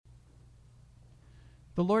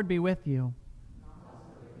The Lord be with you.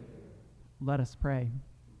 Let us pray.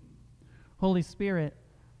 Holy Spirit,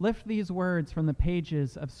 lift these words from the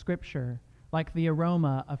pages of Scripture like the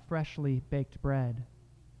aroma of freshly baked bread.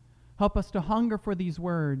 Help us to hunger for these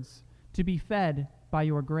words, to be fed by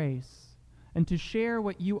your grace, and to share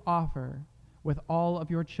what you offer with all of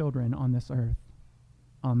your children on this earth.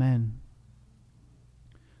 Amen.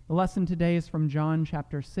 The lesson today is from John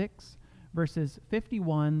chapter 6, verses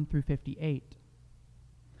 51 through 58.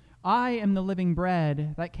 I am the living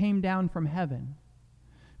bread that came down from heaven.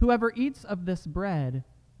 Whoever eats of this bread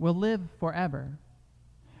will live forever,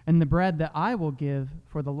 and the bread that I will give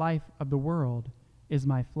for the life of the world is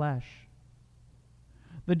my flesh.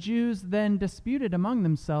 The Jews then disputed among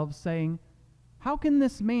themselves, saying, How can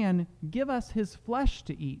this man give us his flesh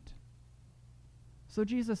to eat? So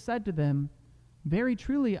Jesus said to them, Very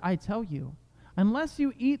truly I tell you, unless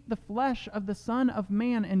you eat the flesh of the Son of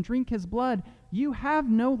Man and drink his blood, you have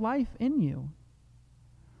no life in you.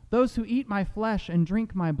 Those who eat my flesh and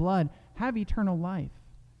drink my blood have eternal life,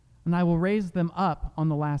 and I will raise them up on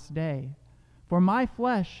the last day. For my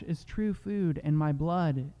flesh is true food, and my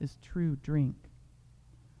blood is true drink.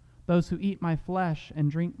 Those who eat my flesh and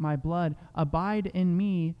drink my blood abide in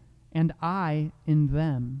me, and I in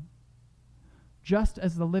them. Just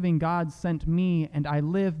as the living God sent me, and I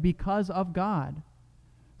live because of God,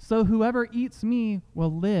 so whoever eats me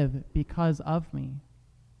will live because of me.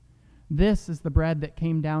 This is the bread that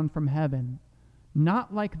came down from heaven,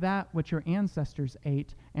 not like that which your ancestors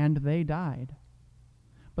ate, and they died.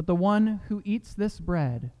 But the one who eats this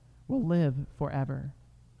bread will live forever.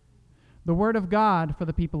 The word of God for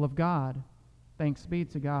the people of God. Thanks be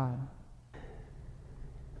to God.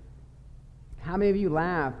 How many of you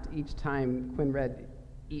laughed each time Quinn read,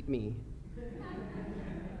 "Eat me"?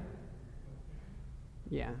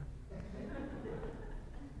 Yeah.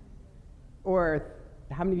 Or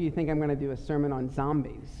how many of you think I'm going to do a sermon on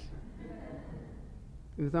zombies?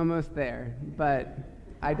 It was almost there, but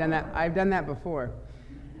I've done that before.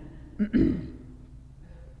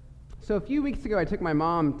 So a few weeks ago, I took my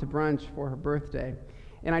mom to brunch for her birthday,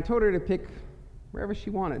 and I told her to pick wherever she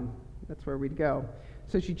wanted. That's where we'd go.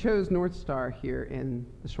 So she chose North Star here in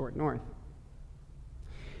the short north.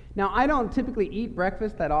 Now, I don't typically eat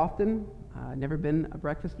breakfast that often. Never been a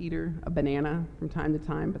breakfast eater, a banana from time to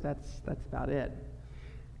time, but that's about it.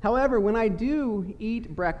 However, when I do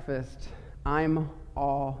eat breakfast, I'm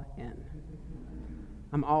all in.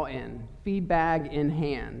 I'm all in. Feed bag in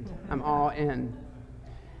hand. I'm all in.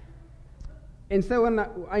 And so when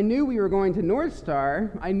I knew we were going to North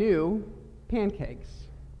Star, I knew pancakes,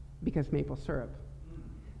 because maple syrup.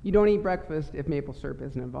 You don't eat breakfast if maple syrup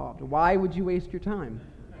isn't involved. Why would you waste your time,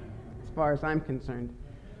 as far as I'm concerned?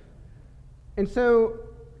 And so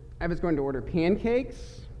I was going to order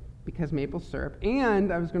pancakes, because maple syrup,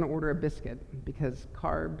 and I was going to order a biscuit, because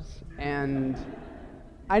carbs, and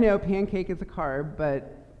I know pancake is a carb,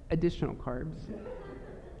 but additional carbs.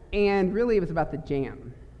 And really it was about the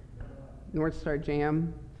jam, North Star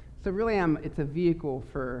jam. So really it's a vehicle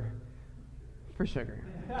for sugar.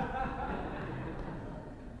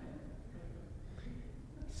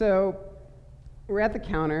 So we're at the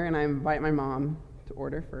counter, and I invite my mom to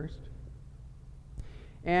order first.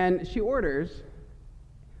 And she orders,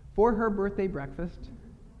 for her birthday breakfast,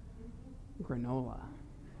 granola.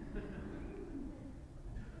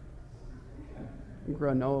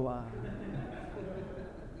 Granola.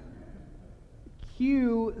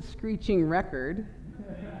 Cue screeching record.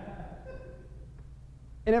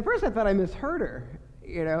 And at first I thought I misheard her,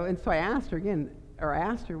 and so I asked her,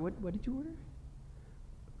 what did you order?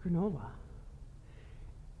 Granola.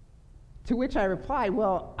 To which I replied,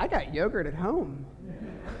 well, I got yogurt at home.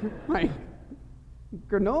 Like,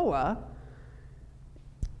 granola?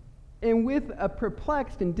 And with a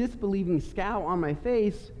perplexed and disbelieving scowl on my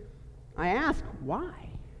face, I asked, why?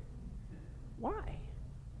 Why?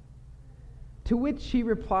 To which she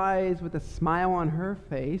replies with a smile on her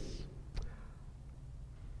face,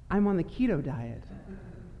 I'm on the keto diet.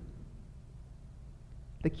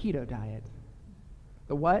 The keto diet.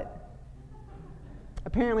 The what?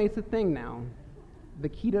 Apparently it's a thing now. The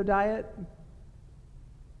keto diet.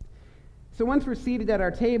 So once we're seated at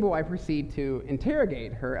our table, I proceed to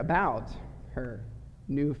interrogate her about her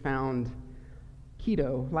newfound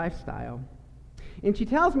keto lifestyle. And she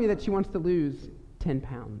tells me that she wants to lose 10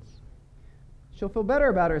 pounds. She'll feel better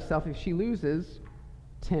about herself if she loses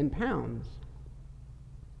 10 pounds.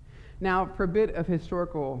 Now, for a bit of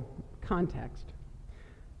historical context,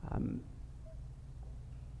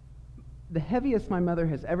 the heaviest my mother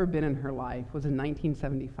has ever been in her life was in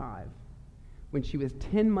 1975, when she was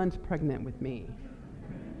 10 months pregnant with me.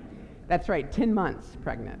 That's right, 10 months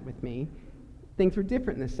pregnant with me. Things were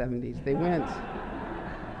different in the 70s. They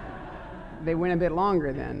went a bit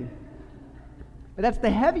longer then. But that's the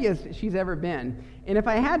heaviest she's ever been. And if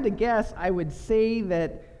I had to guess, I would say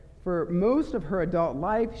that for most of her adult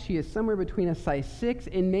life, she is somewhere between a size 6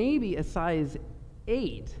 and maybe a size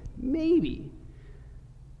 8. Maybe.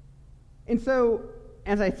 And so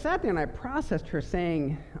as I sat there and I processed her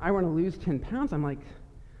saying, I want to lose 10 pounds, I'm like,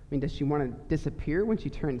 does she want to disappear when she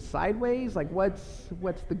turns sideways? Like, what's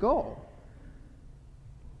the goal?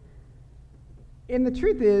 And the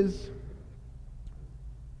truth is,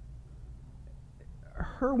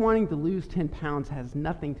 her wanting to lose 10 pounds has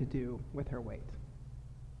nothing to do with her weight,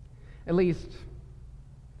 at least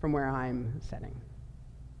from where I'm sitting.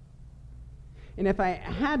 And if I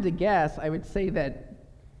had to guess, I would say that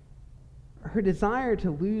her desire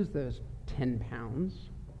to lose those 10 pounds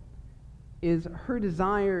is her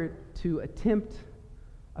desire to attempt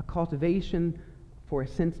a cultivation for a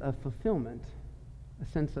sense of fulfillment, a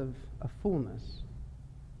sense of fullness,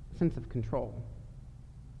 a sense of control.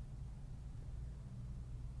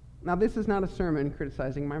 Now, this is not a sermon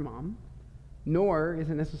criticizing my mom, nor is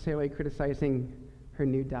it necessarily criticizing her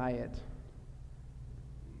new diet.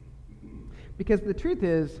 Because the truth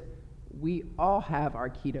is, we all have our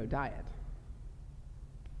keto diet.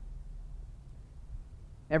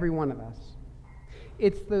 Every one of us.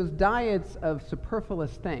 It's those diets of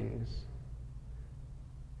superfluous things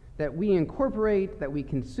that we incorporate, that we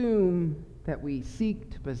consume, that we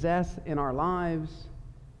seek to possess in our lives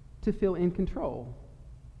to feel in control,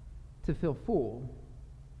 to feel full,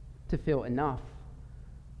 to feel enough,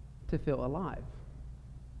 to feel alive.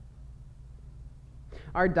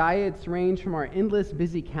 Our diets range from our endless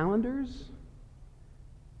busy calendars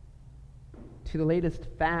to the latest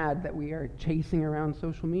fad that we are chasing around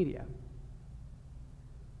social media.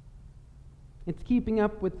 It's keeping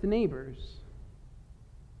up with the neighbors.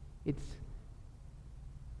 It's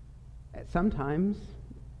sometimes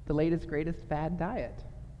the latest, greatest fad diet.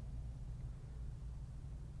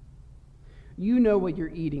 You know what you're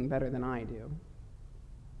eating better than I do.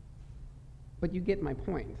 But you get my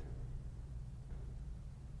point.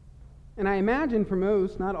 And I imagine for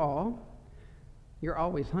most, not all, you're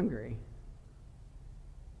always hungry.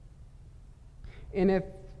 And if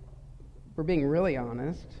we're being really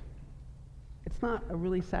honest, it's not a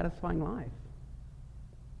really satisfying life.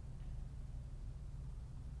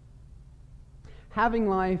 Having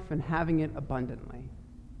life and having it abundantly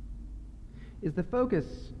is the focus,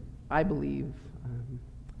 I believe,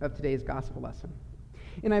 of today's gospel lesson.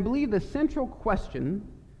 And I believe the central question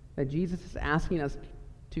that Jesus is asking us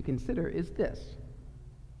to consider is this: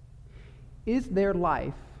 is there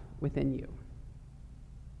life within you?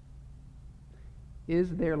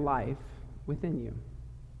 Is there life within you?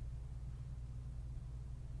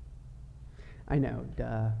 I know,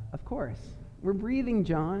 duh, of course. We're breathing,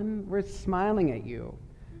 John. We're smiling at you,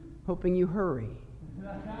 hoping you hurry.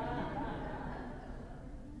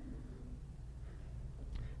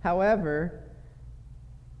 However,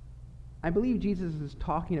 I believe Jesus is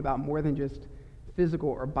talking about more than just physical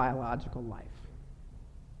or biological life.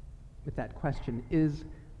 With that question, is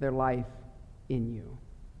there life in you?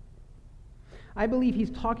 I believe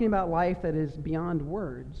he's talking about life that is beyond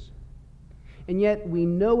words. And yet we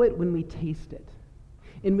know it when we taste it.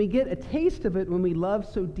 And we get a taste of it when we love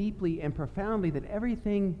so deeply and profoundly that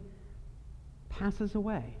everything passes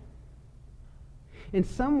away. And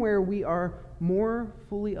somewhere we are more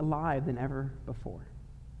fully alive than ever before.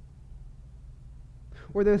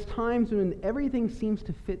 Or those times when everything seems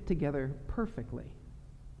to fit together perfectly.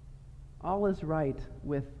 All is right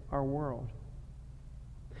with our world.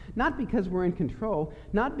 Not because we're in control,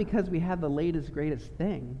 not because we have the latest, greatest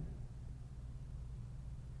thing,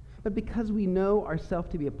 but because we know ourselves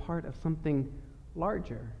to be a part of something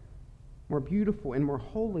larger, more beautiful, and more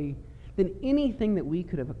holy than anything that we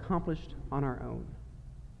could have accomplished on our own.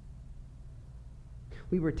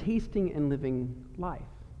 We were tasting and living life.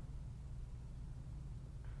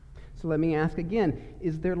 So let me ask again,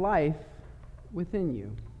 is there life within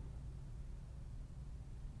you?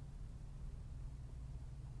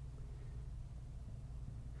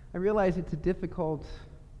 I realize it's a difficult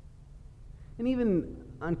and even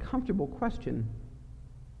uncomfortable question.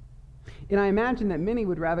 And I imagine that many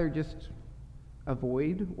would rather just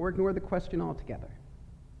avoid or ignore the question altogether.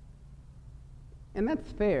 And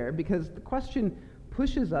that's fair, because the question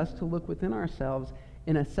pushes us to look within ourselves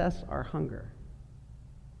and assess our hunger.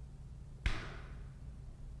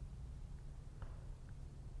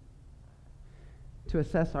 To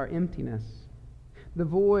assess our emptiness, the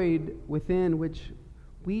void within which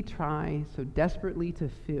we try so desperately to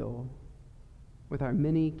fill with our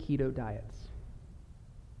many keto diets.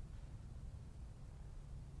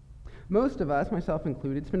 Most of us, myself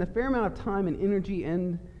included, spend a fair amount of time and energy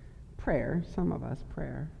and prayer, some of us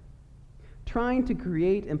prayer, trying to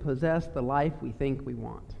create and possess the life we think we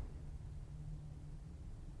want.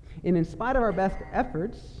 And in spite of our best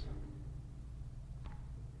efforts,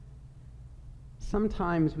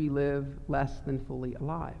 sometimes we live less than fully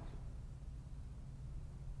alive.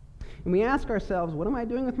 And we ask ourselves, what am I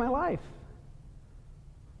doing with my life?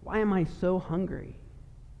 Why am I so hungry?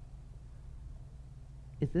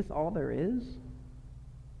 Is this all there is?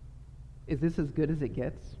 Is this as good as it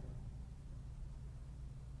gets?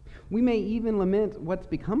 We may even lament what's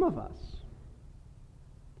become of us,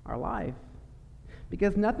 our life,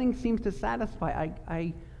 because nothing seems to satisfy.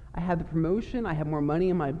 I have the promotion. I have more money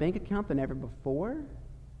in my bank account than ever before.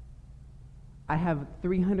 I have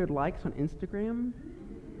 300 likes on Instagram.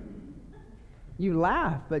 You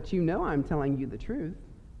laugh, but you know I'm telling you the truth.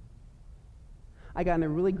 I got in a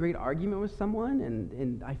really great argument with someone,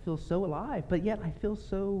 and I feel so alive, but yet I feel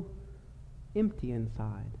so empty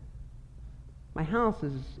inside. My house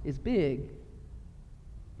is big.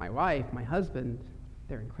 My wife, my husband,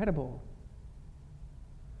 they're incredible.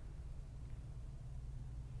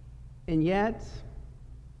 And yet,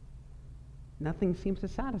 nothing seems to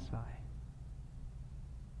satisfy.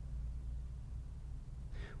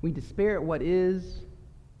 We despair at what is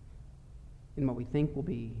and what we think will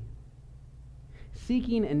be,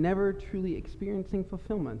 seeking and never truly experiencing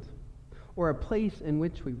fulfillment or a place in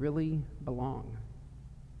which we really belong.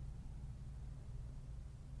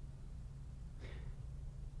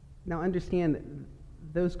 Now understand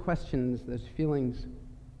those questions, those feelings,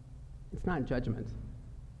 it's not judgment.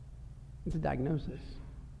 It's a diagnosis.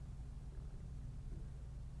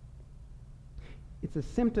 It's a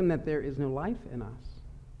symptom that there is no life in us,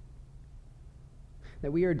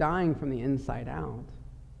 that we are dying from the inside out,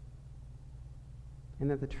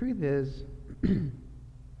 and that the truth is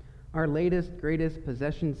our latest, greatest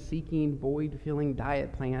possession-seeking, void-filling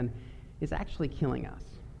diet plan is actually killing us.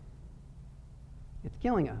 It's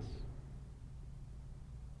killing us.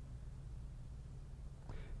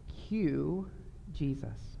 Cue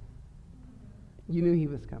Jesus. You knew he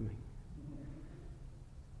was coming.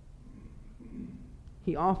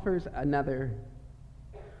 He offers another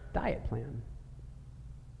diet plan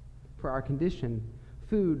for our condition,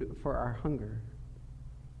 food for our hunger.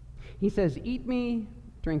 He says, eat me,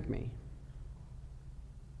 drink me.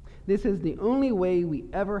 This is the only way we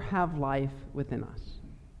ever have life within us.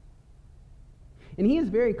 And he is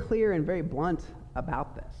very clear and very blunt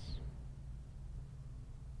about this.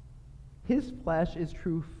 His flesh is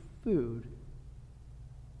true food.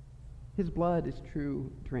 His blood is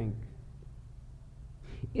true drink.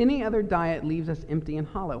 Any other diet leaves us empty and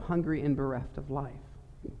hollow, hungry and bereft of life.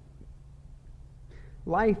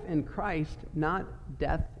 Life in Christ, not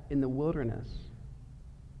death in the wilderness,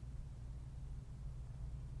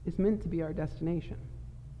 is meant to be our destination.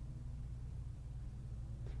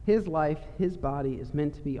 His life, his body, is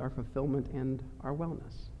meant to be our fulfillment and our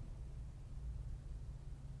wellness.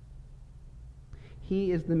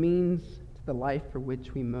 He is the means to the life for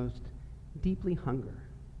which we most deeply hunger.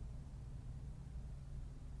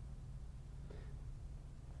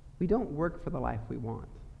 We don't work for the life we want.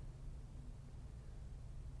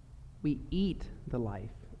 We eat the life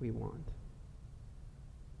we want.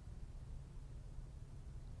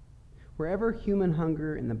 Wherever human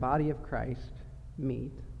hunger and the body of Christ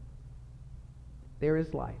meet, there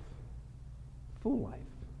is life, full life,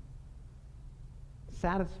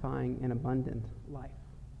 satisfying and abundant life.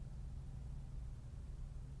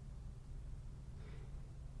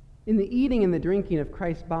 In the eating and the drinking of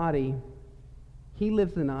Christ's body, he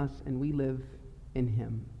lives in us and we live in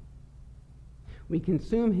him. We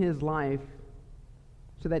consume his life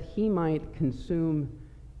so that he might consume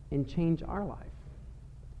and change our life.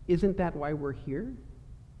 Isn't that why we're here?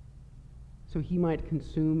 So he might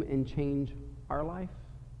consume and change our life?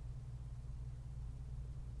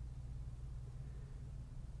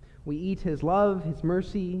 We eat his love, his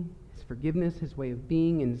mercy, his forgiveness, his way of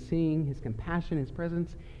being and seeing, his compassion, his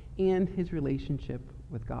presence, and his relationship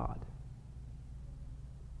with God.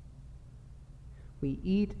 We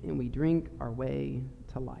eat and we drink our way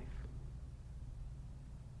to life.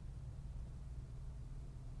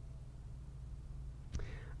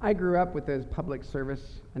 I grew up with those public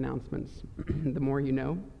service announcements. The more you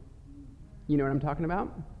know. You know what I'm talking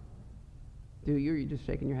about? Do you? Or are you just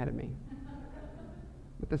shaking your head at me?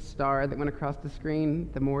 With the star that went across the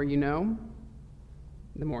screen, the more you know,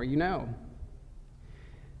 the more you know.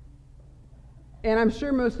 And I'm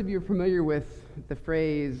sure most of you are familiar with the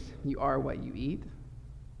phrase, you are what you eat.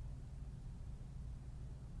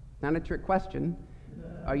 Not a trick question.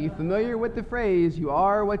 Are you familiar with the phrase, you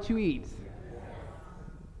are what you eat?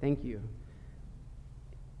 Thank you.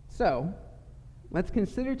 So, let's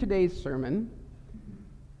consider today's sermon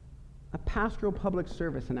a pastoral public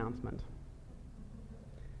service announcement,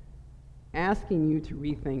 asking you to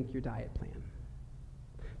rethink your diet plan,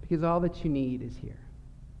 because all that you need is here.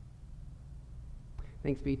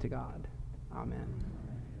 Thanks be to God. Amen.